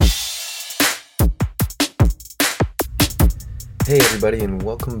Hey everybody, and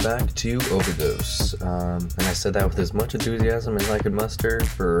welcome back to Overdose. And I said that with as much enthusiasm as I could muster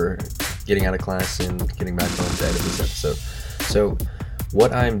for getting out of class and getting back home to edit this episode. So,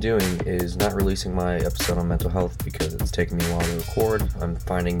 what I'm doing is not releasing my episode on mental health because it's taking me a while to record. I'm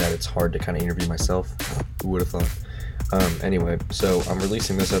finding that it's hard to kind of interview myself. Who would have thought? Anyway, so I'm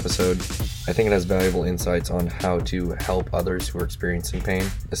releasing this episode. I think it has valuable insights on how to help others who are experiencing pain,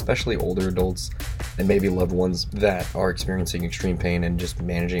 especially older adults and maybe loved ones that are experiencing extreme pain and just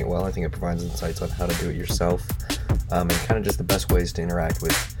managing it well. I think it provides insights on how to do it yourself, and kind of just the best ways to interact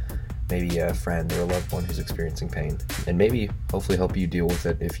with maybe a friend or a loved one who's experiencing pain, and maybe hopefully help you deal with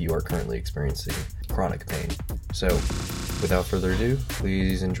it if you are currently experiencing chronic pain. So, without further ado,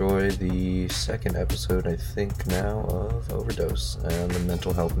 please enjoy the second episode, I think now, of Overdose and the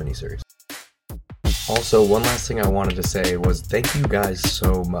mental health miniseries. Also, one last thing I wanted to say was thank you guys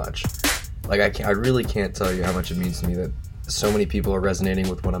so much. I really can't tell you how much it means to me that so many people are resonating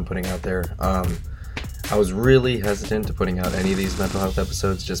with what I'm putting out there. I was really hesitant to putting out any of these mental health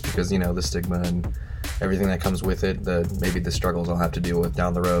episodes just because, the stigma and everything that comes with it, maybe the struggles I'll have to deal with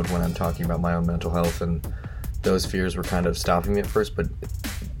down the road when I'm talking about my own mental health, and those fears were kind of stopping me at first, but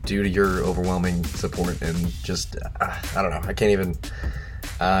due to your overwhelming support and just, I don't know, I can't even,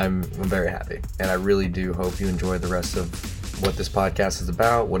 I'm very happy, and I really do hope you enjoy the rest of what this podcast is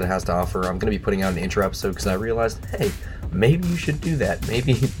about, what it has to offer. I'm going to be putting out an intro episode because I realized, hey, maybe you should do that.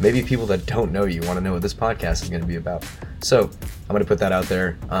 Maybe people that don't know you want to know what this podcast is going to be about. So I'm going to put that out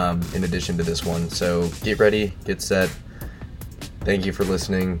there in addition to this one. So get ready, get set. Thank you for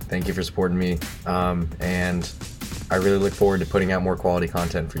listening. Thank you for supporting me. And I really look forward to putting out more quality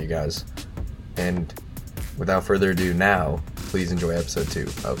content for you guys. And without further ado, now, please enjoy episode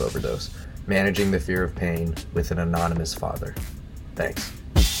 2 of Overdose. Managing the fear of pain with an anonymous father. Thanks.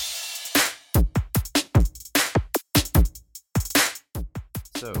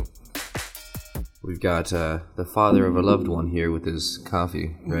 So, we've got the father of a loved one here with his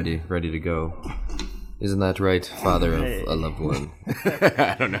coffee ready to go. Isn't that right, father of a loved one?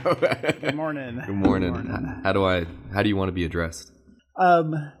 I don't know. Good morning. Good morning. How do you want to be addressed?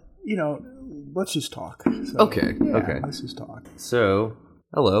 Let's just talk. So, Okay. Let's just talk. So,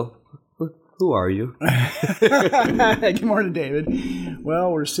 hello. Who are you? Good morning, David.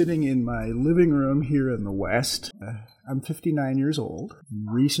 Well, we're sitting in my living room here in the West. I'm 59 years old.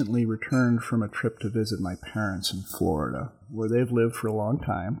 Recently returned from a trip to visit my parents in Florida, where they've lived for a long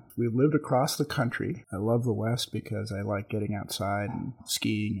time. We've lived across the country. I love the West because I like getting outside and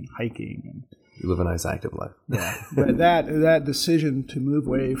skiing and hiking. And You live a nice, active life. yeah, but that decision to move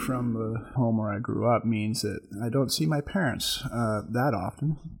away from the home where I grew up means that I don't see my parents that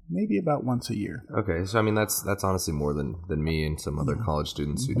often. Maybe about once a year. Okay, so I mean that's honestly more than me and some other college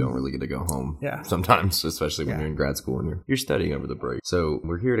students who don't really get to go home. Yeah. Sometimes, especially when you're in grad school and you're studying over the break. So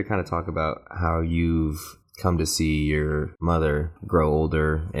we're here to kind of talk about how you've come to see your mother grow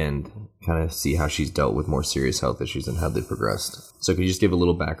older and kind of see how she's dealt with more serious health issues and how they've progressed. So could you just give a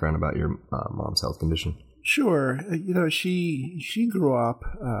little background about your mom's health condition? Sure. She grew up,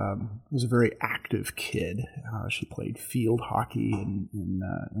 was a very active kid. She played field hockey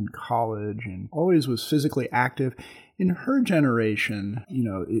in college and always was physically active. In her generation,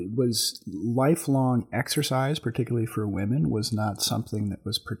 it was lifelong exercise, particularly for women, was not something that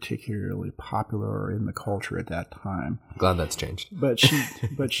was particularly popular in the culture at that time. Glad that's changed. But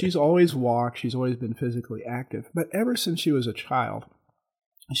she's always walked. She's always been physically active. But ever since she was a child,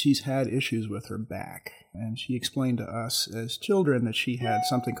 she's had issues with her back. And she explained to us as children that she had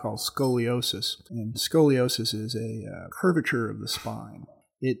something called scoliosis. And scoliosis is a curvature of the spine.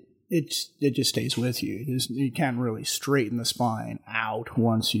 It just stays with you. You can't really straighten the spine out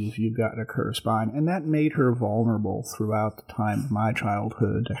once you've got a curved spine. And that made her vulnerable throughout the time of my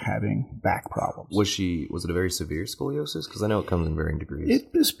childhood to having back problems. Was it a very severe scoliosis? Because I know it comes in varying degrees.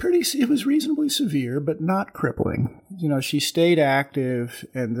 It was reasonably severe, but not crippling. She stayed active,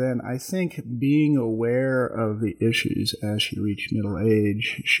 and then I think being aware of the issues as she reached middle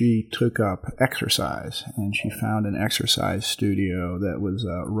age, she took up exercise, and she found an exercise studio that was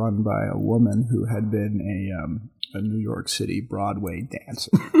run by a woman who had been a New York City Broadway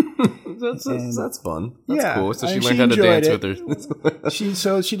dancer. That's fun. That's cool. So she and learned how to dance with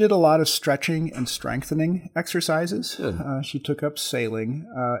her. She did a lot of stretching and strengthening exercises. She took up sailing,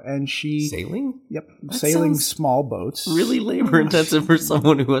 and she sailing. Yep, sailing small boats. Really labor intensive for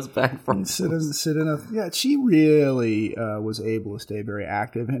someone who has back problems. She really was able to stay very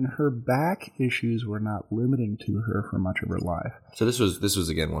active, and her back issues were not limiting to her for much of her life. So this was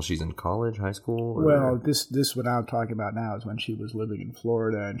again while she's in college, high school. Well, this what I'm talking about now is when she was living in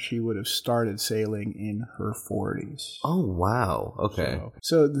Florida, and she would have started sailing in her 40s. Oh, wow. Okay.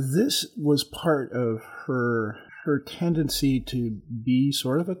 So this was part of her tendency to be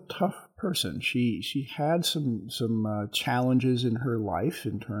sort of a tough person. She had some challenges in her life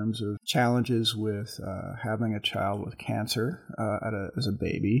in terms of challenges with having a child with cancer as a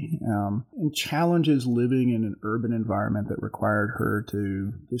baby, and challenges living in an urban environment that required her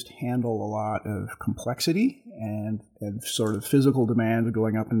to just handle a lot of complexity and sort of physical demands of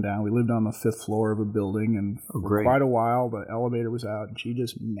going up and down. We lived on the 5th floor of a building, and for quite a while the elevator was out, and she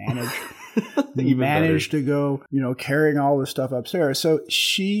just managed to go, carrying all this stuff upstairs. So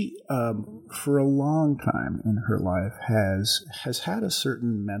she, for a long time in her life, has had a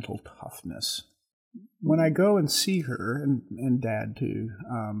certain mental toughness. When I go and see her, and Dad too,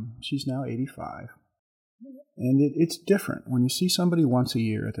 she's now 85. And it's different. When you see somebody once a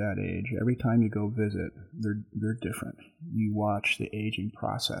year at that age, every time you go visit, they're different. You watch the aging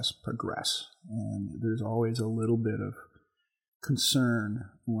process progress, and there's always a little bit of concern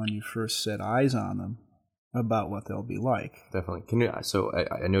when you first set eyes on them about what they'll be like. Definitely. Can you? So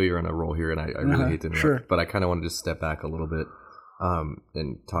I know you're on a roll here, and I really hate to interrupt, but I kind of want to just step back a little bit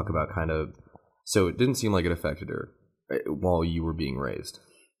and talk about kind of. So it didn't seem like it affected her while you were being raised.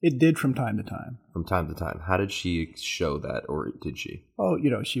 It did from time to time. From time to time. How did she show that, or did she? Oh,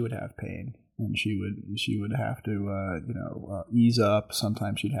 she would have pain, and she would have to, ease up.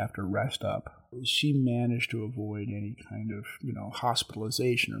 Sometimes she'd have to rest up. She managed to avoid any kind of,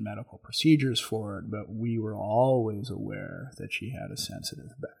 hospitalization or medical procedures for it, but we were always aware that she had a sensitive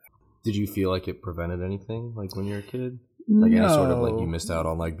back. Did you feel like it prevented anything, like when you were a kid? Like any sort of like you missed out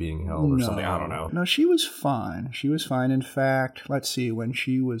on like being held or something? I don't know. No, she was fine. She was fine. In fact, let's see, when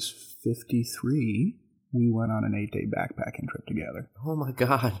she was 53, we went on an 8-day backpacking trip together. Oh my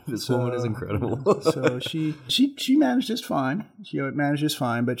God, this woman is incredible. So she managed just fine. She managed just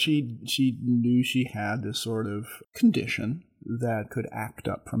fine, but she knew she had this sort of condition that could act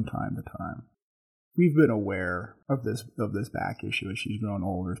up from time to time. We've been aware of this back issue as she's grown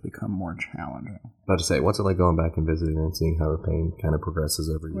older. It's become more challenging. About to say, what's it like going back and visiting her and seeing how her pain kind of progresses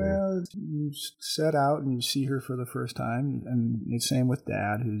every year? Well, you set out and you see her for the first time, and it's same with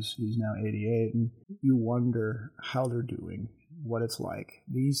Dad, who's now 88, and you wonder how they're doing, what it's like.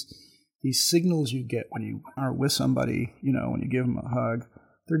 These signals you get when you are with somebody, when you give them a hug,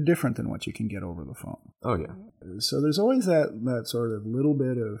 they're different than what you can get over the phone. Oh, yeah. So there's always that sort of little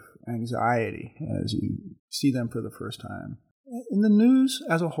bit of anxiety as you see them for the first time. And the news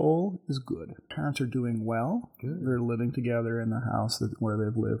as a whole is good. Parents are doing well. Good. They're living together in the house where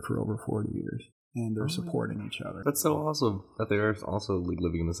they've lived for over 40 years. And they're supporting each other. That's so awesome that they are also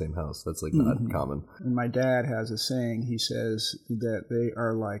living in the same house. That's like not common. And my dad has a saying. He says that they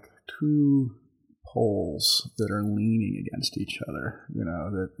are like two poles that are leaning against each other.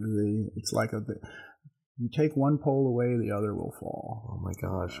 It's like you take one pole away, the other will fall. Oh my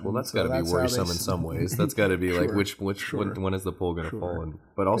gosh! Well, that's got to be worrisome in some ways. That's got to be like when is the pole going to fall?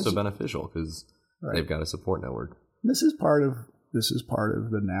 But also beneficial because they've got a support network. This is part of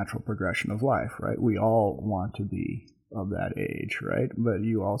the natural progression of life, right? We all want to be of that age, right? But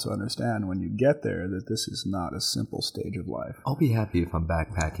you also understand when you get there that this is not a simple stage of life. I'll be happy if I'm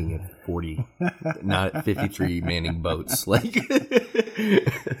backpacking at 40, not at 53 manning boats.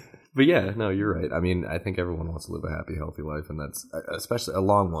 But yeah, no, you're right. I mean, I think everyone wants to live a happy, healthy life, and that's especially a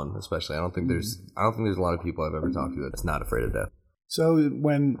long one. Especially, I don't think there's a lot of people I've ever talked to that's not afraid of death. So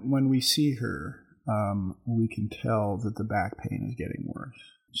when we see her, we can tell that the back pain is getting worse.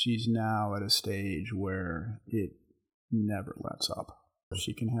 She's now at a stage where it never lets up.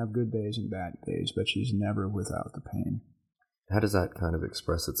 She can have good days and bad days, but she's never without the pain. How does that kind of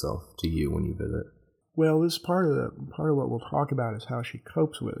express itself to you when you visit? Well, this part of what we'll talk about is how she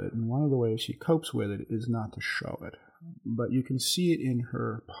copes with it, and one of the ways she copes with it is not to show it, but you can see it in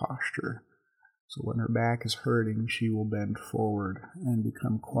her posture. So when her back is hurting, she will bend forward and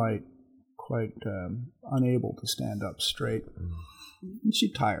become quite unable to stand up straight. And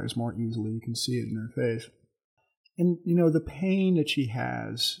she tires more easily. You can see it in her face. And, the pain that she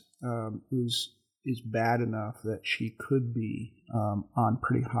has is bad enough that she could be on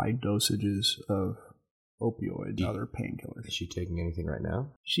pretty high dosages of opioids and other painkillers. Is she taking anything right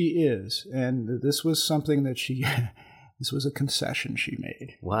now? She is. And this was something that this was a concession she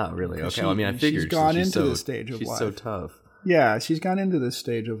made. Wow, really? Okay. I figured she's gone into this stage of life. She's so tough. Yeah, she's gone into this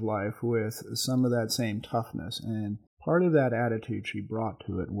stage of life with some of that same toughness. And part of that attitude she brought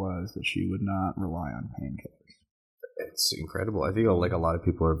to it was that she would not rely on painkillers. It's incredible. I feel like a lot of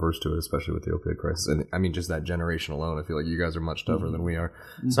people are averse to it, especially with the opioid crisis. And I mean, just that generation alone, I feel like you guys are much tougher than we are.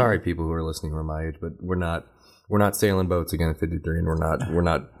 Sorry, people who are listening who are my age, but we're We're not sailing boats again at 53, and we're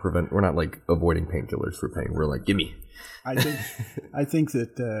not like avoiding painkillers for pain. We're like, gimme. I think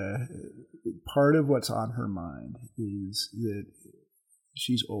that part of what's on her mind is that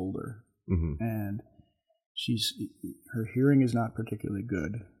she's older, and her hearing is not particularly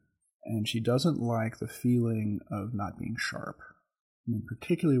good, and she doesn't like the feeling of not being sharp. I mean,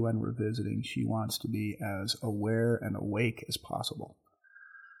 particularly when we're visiting, she wants to be as aware and awake as possible.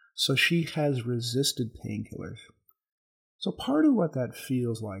 So she has resisted painkillers. So part of what that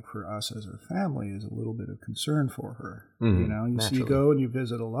feels like for us as her family is a little bit of concern for her. You know, you go and you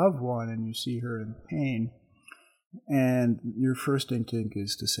visit a loved one and you see her in pain, and your first instinct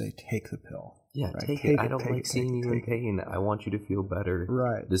is to say, take the pill. Yeah, right? Take it. I don't like seeing you in pain. I want you to feel better.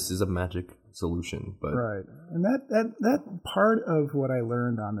 Right. This is a magic solution. But right. And that part of what I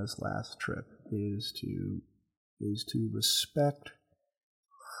learned on this last trip is to respect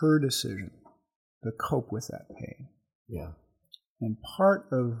her decision to cope with that pain. Yeah. And part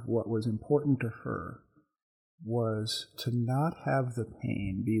of what was important to her was to not have the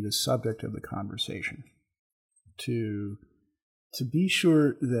pain be the subject of the conversation. To be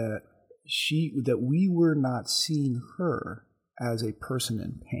sure that we were not seeing her as a person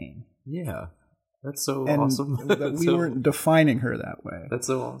in pain. Yeah. That's so awesome. That we weren't defining her that way. That's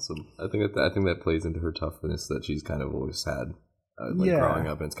so awesome. I think that plays into her toughness that she's kind of always had, growing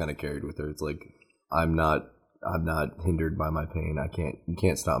up, and it's kind of carried with her. It's like, I'm not hindered by my pain. You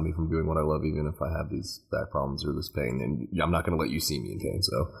can't stop me from doing what I love, even if I have these back problems or this pain, and I'm not going to let you see me in pain.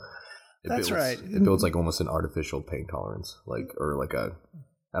 So right. It builds like almost an artificial pain tolerance,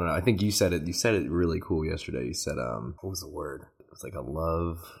 I don't know. I think you said it really cool yesterday. You said, what was the word? It was like a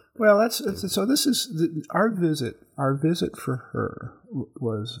love. Well, so this is our visit. Our visit for her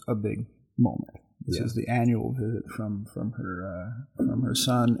was a big moment. This is the annual visit from her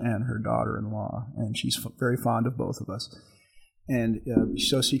son and her daughter-in-law, and she's very fond of both of us. And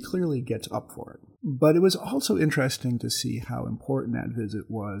so she clearly gets up for it. But it was also interesting to see how important that visit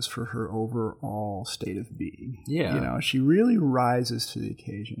was for her overall state of being. Yeah. You know, she really rises to the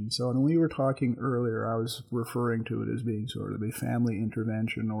occasion. So when we were talking earlier, I was referring to it as being sort of a family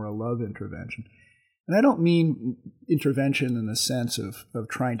intervention or a love intervention. And I don't mean intervention in the sense of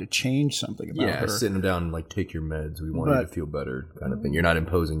trying to change something about her. Yeah, sitting down and like, take your meds. We want you to feel better kind of thing. You're not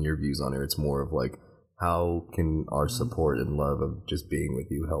imposing your views on her. It's more of like, how can our support and love of just being with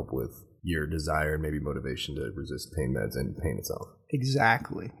you help with your desire and maybe motivation to resist pain meds and pain itself?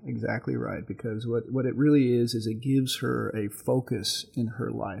 Exactly right. Because what it really is it gives her a focus in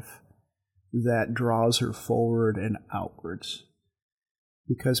her life that draws her forward and outwards.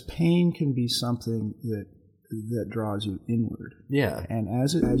 Because pain can be something that draws you inward. Yeah. And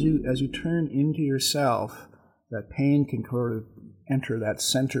as you turn into yourself, that pain can sort of enter that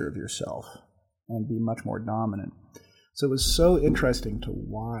center of yourself and be much more dominant. So it was so interesting to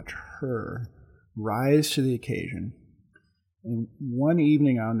watch her rise to the occasion. And one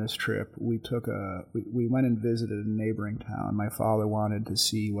evening on this trip, we went and visited a neighboring town. My father wanted to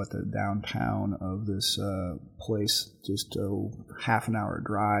see what the downtown of this place, just a half an hour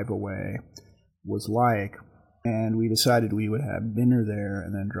drive away, was like. And we decided we would have dinner there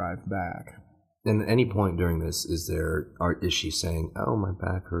and then drive back. And at any point during this, is she saying, "Oh, my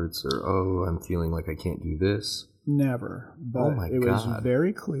back hurts," or "Oh, I'm feeling like I can't do this"? Never. But it was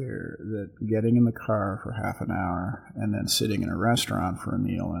very clear that getting in the car for half an hour and then sitting in a restaurant for a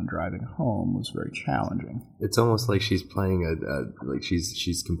meal and driving home was very challenging. It's almost like she's playing like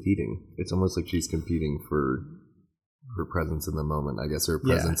she's competing. It's almost like she's competing for her presence in the moment. I guess her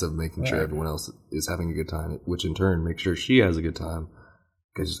presence of making sure everyone else is having a good time, which in turn makes sure she has a good time.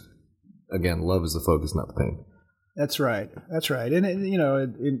 Because again, love is the focus, not the pain. That's right.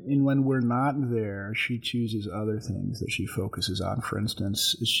 And when we're not there, she chooses other things that she focuses on. For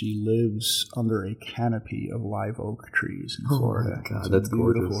instance, she lives under a canopy of live oak trees in Florida. Oh my God, that's a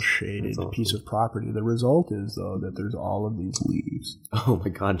beautiful shaded piece of property. The result is, though, that there's all of these leaves. Oh my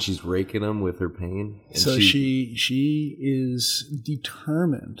God, she's raking them with her pain. And so she is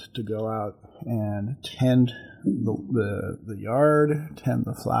determined to go out and tend the yard, tend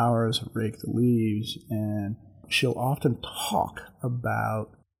the flowers, rake the leaves, and she'll often talk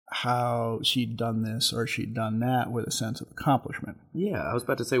about how she'd done this or she'd done that with a sense of accomplishment. Yeah, I was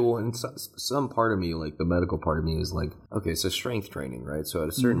about to say, well, in some part of me, like the medical part of me is like, okay, so strength training, right? So at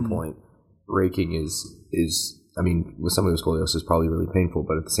a certain point, raking is I mean, with somebody with scoliosis, it's probably really painful,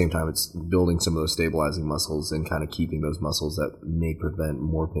 but at the same time, it's building some of those stabilizing muscles and kind of keeping those muscles that may prevent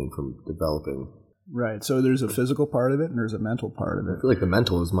more pain from developing. Right. So there's a physical part of it and there's a mental part of it. I feel like the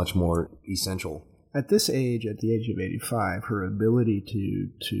mental is much more essential at this age, at the age of 85, her ability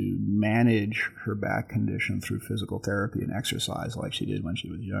to manage her back condition through physical therapy and exercise like she did when she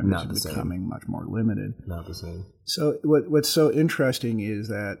was younger is becoming much more limited. Not the same. So what's so interesting is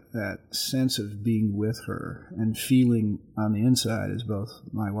that sense of being with her and feeling on the inside, as both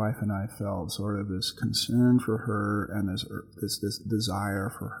my wife and I felt, sort of this concern for her and this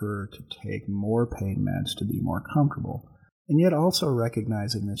desire for her to take more pain meds to be more comfortable. And yet also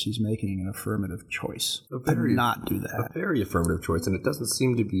recognizing that she's making an affirmative choice to not do that. A very affirmative choice, and it doesn't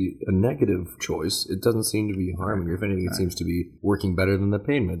seem to be a negative choice. It doesn't seem to be harming her. If anything, it seems to be working better than the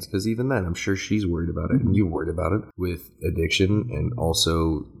pain meds, because even then, I'm sure she's worried about it, and you're worried about it, with addiction and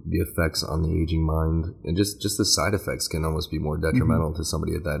also the effects on the aging mind. And just the side effects can almost be more detrimental to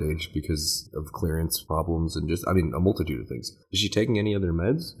somebody at that age because of clearance problems and a multitude of things. Is she taking any other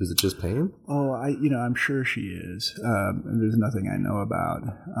meds? Is it just pain? Oh, I'm sure she is. There's nothing I know about,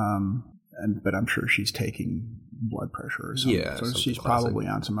 but I'm sure she's taking blood pressure or something. Yeah, so she's probably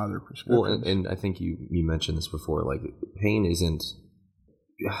on some other prescriptions. Well, and I think you mentioned this before. Like, pain isn't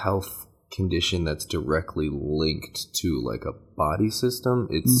a health condition that's directly linked to like a body system.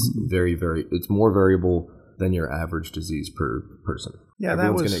 It's very, very. It's more variable than your average disease per person. Yeah,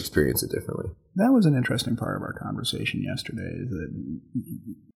 everyone's going to experience it differently. That was an interesting part of our conversation yesterday. Is that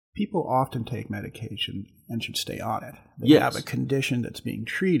people often take medication and should stay on it. They have a condition that's being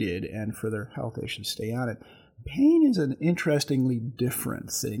treated, and for their health, they should stay on it. Pain is an interestingly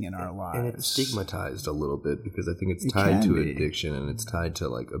different thing in our lives. And it's stigmatized a little bit because I think it's tied to addiction and it's tied to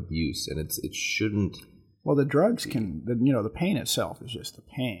like abuse, and it shouldn't. Well, the drugs the pain itself is just the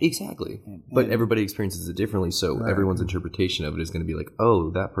pain. Exactly. But everybody experiences it differently, so everyone's interpretation of it is going to be like, oh,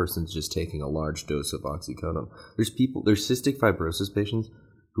 that person's just taking a large dose of oxycodone. There's cystic fibrosis patients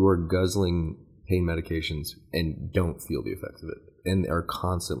who are guzzling pain medications and don't feel the effects of it and are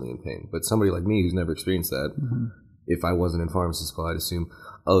constantly in pain. But somebody like me who's never experienced that, if I wasn't in pharmacy school, I'd assume,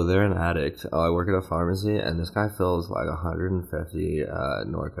 oh, they're an addict. Oh, I work at a pharmacy and this guy fills like 150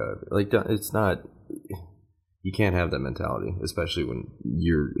 Norco. Like, it's not... You can't have that mentality, especially when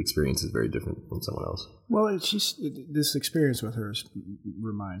your experience is very different from someone else. Well, this experience with her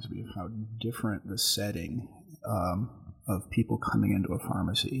reminds me of how different the setting of people coming into a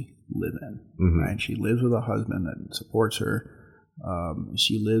pharmacy live in. Right? She lives with a husband that supports her.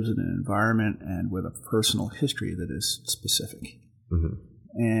 She lives in an environment and with a personal history that is specific.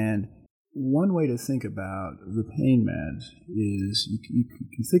 And one way to think about the pain meds is you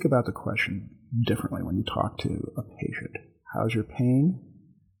can think about the question differently when you talk to a patient. How's your pain?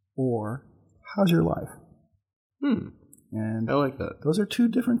 Or how's your life? And I like that. Those are two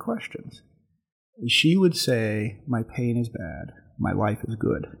different questions. She would say, my pain is bad, my life is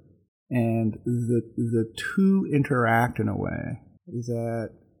good. And the two interact in a way that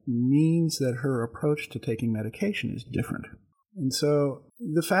means that her approach to taking medication is different. And so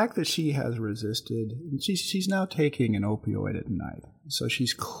the fact that she has resisted, she's now taking an opioid at night. So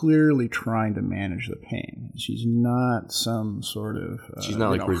she's clearly trying to manage the pain. She's not some sort of... she's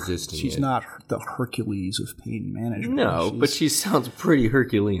not like resisting She's not the Hercules of pain management. No, but she sounds pretty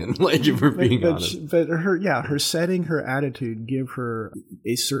Herculean, like, if we're being honest. But her setting, her attitude give her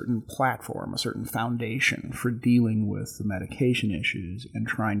a certain platform, a certain foundation for dealing with the medication issues and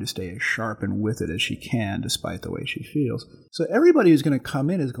trying to stay as sharp and with it as she can despite the way she feels. So everybody who's going to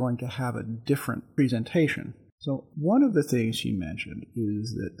come in is going to have a different presentation. So one of the things she mentioned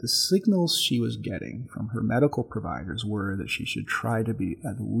is that the signals she was getting from her medical providers were that she should try to be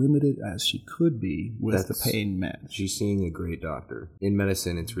as limited as she could be with the pain meds. She's seeing a great doctor. In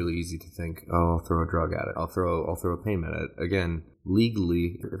medicine, it's really easy to think, oh, I'll throw a drug at it. I'll throw a pain med at it. Again,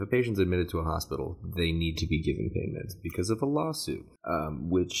 legally, if a patient's admitted to a hospital, they need to be given pain meds because of a lawsuit,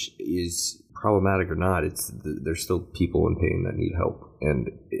 which is problematic or not. There's still people in pain that need help. And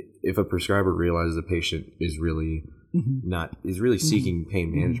if a prescriber realizes a patient is really seeking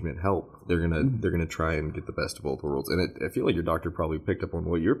pain management help, they're gonna try and get the best of both worlds. And I feel like your doctor probably picked up on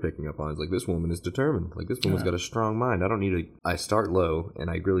what you're picking up on. Is like, this woman is determined. Like, this woman's got a strong mind. I start low, and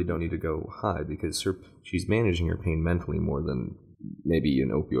I really don't need to go high because she's managing her pain mentally more than maybe an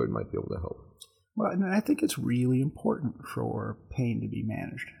opioid might be able to help. Well, and I think it's really important for pain to be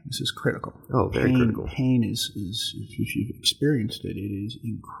managed. This is critical. Oh, very critical. Pain is if you've experienced it, it is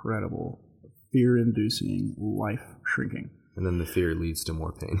incredible, fear-inducing, life-shrinking. And then the fear leads to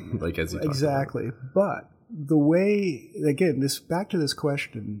more pain, like as you talked exactly. about. But the way, again, back to this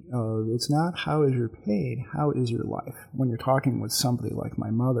question, it's not how is your pain, how is your life? When you're talking with somebody like my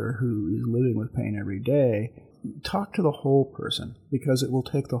mother who is living with pain every day, talk to the whole person, because it will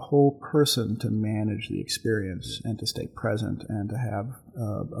take the whole person to manage the experience and to stay present and to have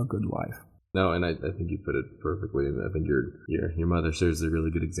a good life. No, and I think you put it perfectly, and I think your mother serves a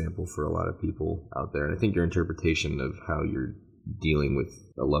really good example for a lot of people out there, and I think your interpretation of how you're dealing with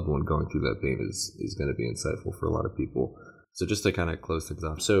a loved one going through that pain is going to be insightful for a lot of people. So just to kind of close things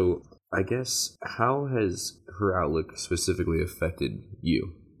off, so I guess how has her outlook specifically affected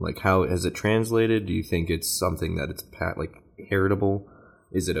you? Like, how has it translated? Do you think it's something that it's heritable?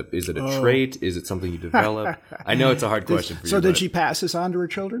 Is it a trait? Is it something you develop? I know it's a hard question for you. So did she pass this on to her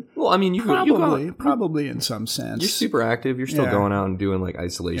children? Well, I mean, probably in some sense. You're super active. You're still going out and doing like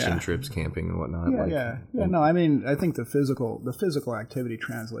isolation trips, camping and whatnot. Yeah. No, I mean, I think the physical activity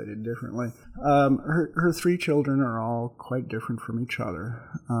translated differently. Her 3 children are all quite different from each other.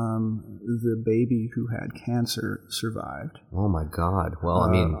 The baby who had cancer survived. Oh my God! Well, I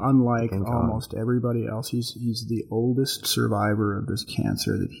mean, unlike almost everybody else, he's the oldest survivor of this cancer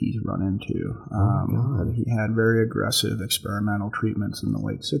that he's run into. He had very aggressive experimental treatments in the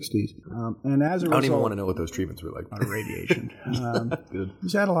late 60s. And as a result, I don't even want to know what those treatments were like. Radiation. Good.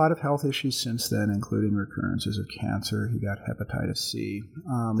 He's had a lot of health issues since then, including recurrences of cancer. He got hepatitis C.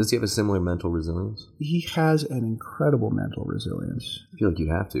 Does he have a similar mental resilience? He has an incredible mental resilience. I feel like you'd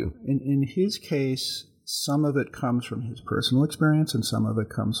have to. In his case, some of it comes from his personal experience and some of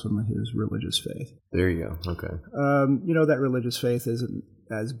it comes from his religious faith. There you go. Okay. That religious faith isn't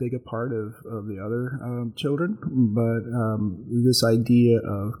as big a part of the other children, but this idea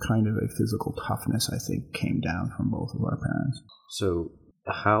of kind of a physical toughness, I think, came down from both of our parents. So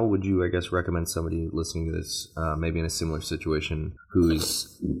how would you, I guess, recommend somebody listening to this, maybe in a similar situation,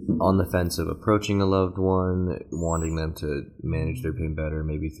 who's on the fence of approaching a loved one, wanting them to manage their pain better,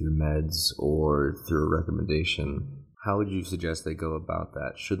 maybe through meds or through a recommendation? How would you suggest they go about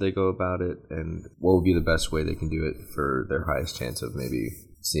that? Should they go about it? And what would be the best way they can do it for their highest chance of maybe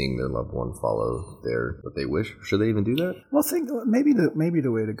seeing their loved one follow what they wish? Should they even do that? Well, maybe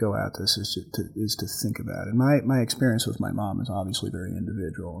the way to go at this is to think about it. My experience with my mom is obviously very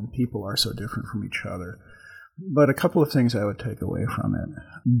individual, and people are so different from each other. But a couple of things I would take away from it.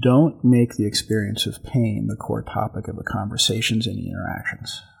 Don't make the experience of pain the core topic of the conversations and the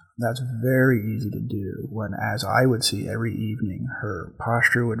interactions. That's very easy to do when, as I would see every evening, her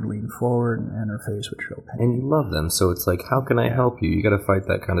posture would lean forward and her face would show pain. And you love them, so it's like, how can I help you? You got to fight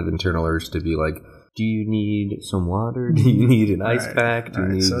that kind of internal urge to be like, do you need some water? Do you need an ice pack? Do you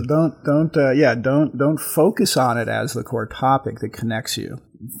need... So don't focus on it as the core topic that connects you.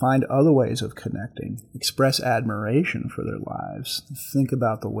 Find other ways of connecting. Express admiration for their lives. Think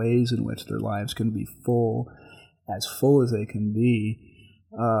about the ways in which their lives can be full as they can be.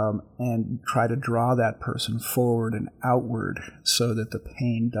 And try to draw that person forward and outward so that the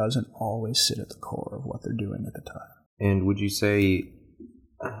pain doesn't always sit at the core of what they're doing at the time. And would you say,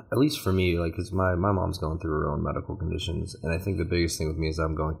 at least for me, like, because my mom's going through her own medical conditions, and I think the biggest thing with me as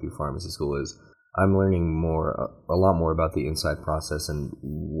I'm going through pharmacy school is I'm learning a lot more about the inside process and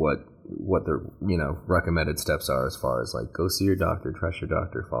what the recommended steps are, as far as like, go see your doctor, trust your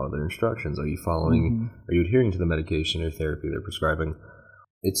doctor, follow their instructions. Are you following? Are you adhering to the medication or therapy they're prescribing?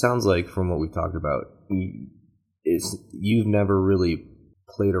 It sounds like, from what we've talked about, you've never really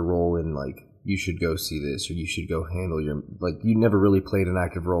played a role in, like, you should go see this or you should go handle you never really played an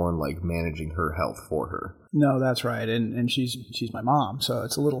active role in, like, managing her health for her. No, that's right. And she's my mom, so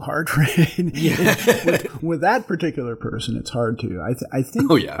it's a little hard for me. With that particular person, it's hard to. I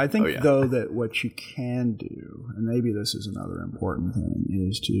think though, that what you can do, and maybe this is another important thing,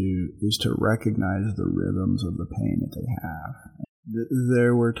 is to recognize the rhythms of the pain that they have.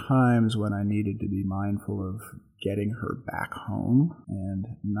 There were times when I needed to be mindful of getting her back home and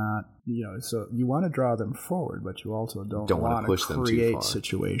not, so you want to draw them forward, but you also don't want to create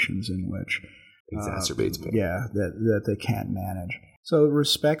situations in which exacerbates pain. That they can't manage. So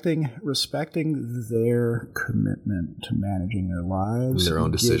respecting their commitment to managing their lives, their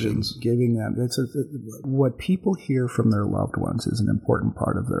own decisions, giving them what people hear from their loved ones is an important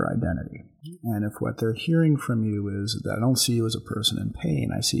part of their identity. And if what they're hearing from you is that I don't see you as a person in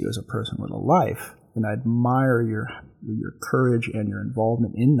pain, I see you as a person with a life, and I admire your courage and your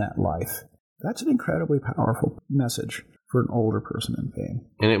involvement in that life, that's an incredibly powerful message for an older person in pain.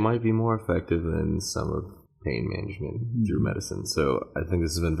 And it might be more effective than some of pain management through medicine. So I think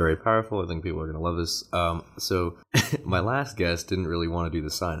this has been very powerful. I think people are going to love this. So my last guest didn't really want to do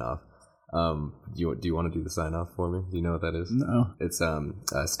the sign-off. Do you want to do the sign-off for me? Do you know what that is? No. It's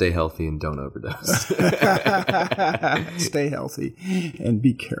stay healthy and don't overdose. Stay healthy and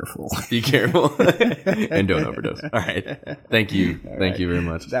be careful. Be careful and don't overdose. All right. Thank you. Thank you very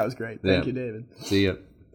much. That was great. Thank you, David. See ya.